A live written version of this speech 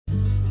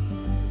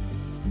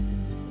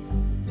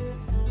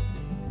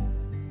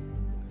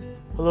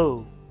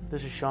Hello,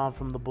 this is Sean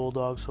from the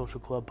Bulldog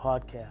Social Club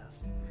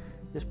podcast.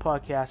 This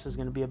podcast is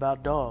going to be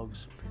about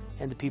dogs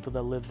and the people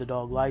that live the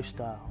dog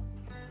lifestyle.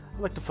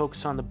 I like to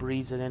focus on the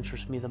breeds that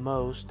interest me the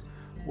most,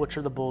 which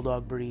are the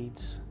Bulldog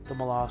breeds, the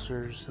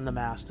Molossers, and the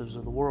Mastiffs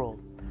of the world.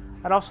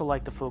 I'd also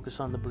like to focus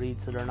on the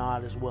breeds that are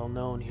not as well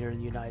known here in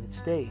the United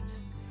States,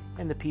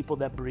 and the people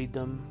that breed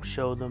them,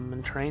 show them,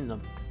 and train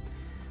them.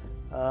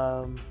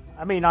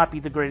 I may not be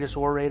the greatest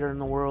orator in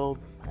the world.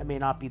 I may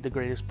not be the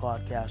greatest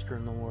podcaster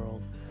in the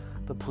world.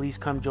 But please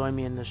come join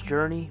me in this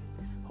journey.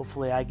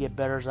 Hopefully I get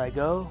better as I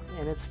go,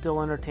 and it's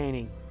still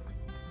entertaining.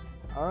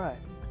 All right.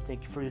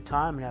 Thank you for your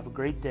time, and have a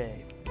great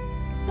day.